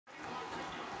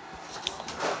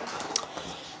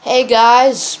Hey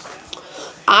guys,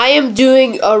 I am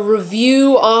doing a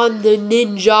review on the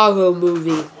Ninjago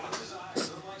movie.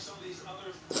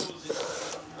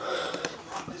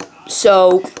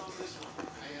 So,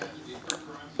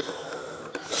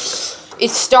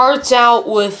 it starts out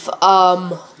with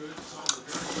a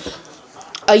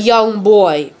young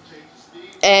boy,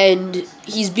 and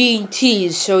he's being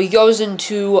teased, so he goes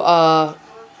into a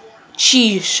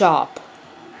cheese shop,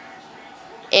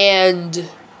 and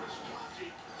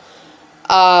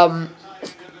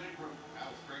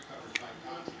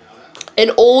an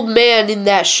old man in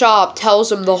that shop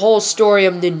tells him the whole story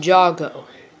of Ninjago.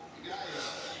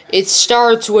 It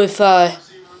starts with a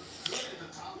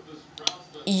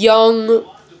young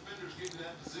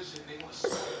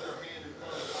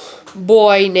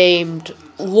boy named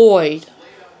Lloyd,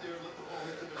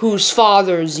 whose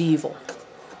father is evil.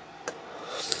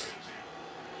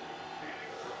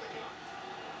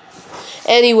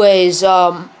 Anyways,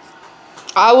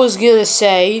 I was gonna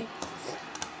say,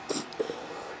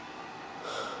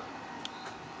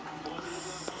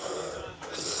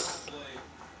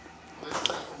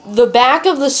 the back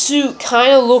of the suit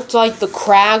kind of looked like the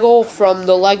Kraggle from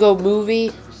the Lego movie,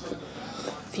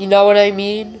 if you know what I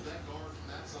mean.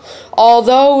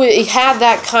 Although it had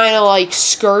that kind of like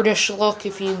skirtish look,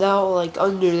 if you know, like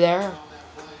under there.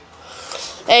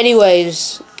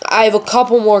 Anyways, I have a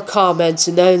couple more comments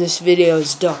and then this video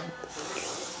is done.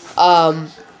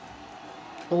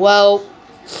 Well,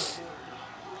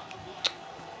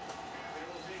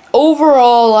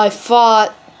 overall I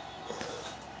thought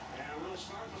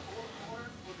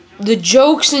the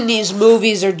jokes in these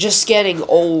movies are just getting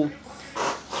old.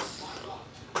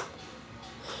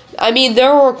 I mean,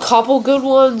 there were a couple good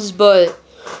ones, but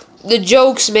the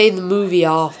jokes made the movie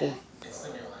awful.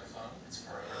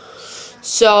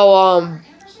 So,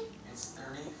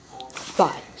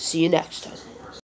 bye. See you next time.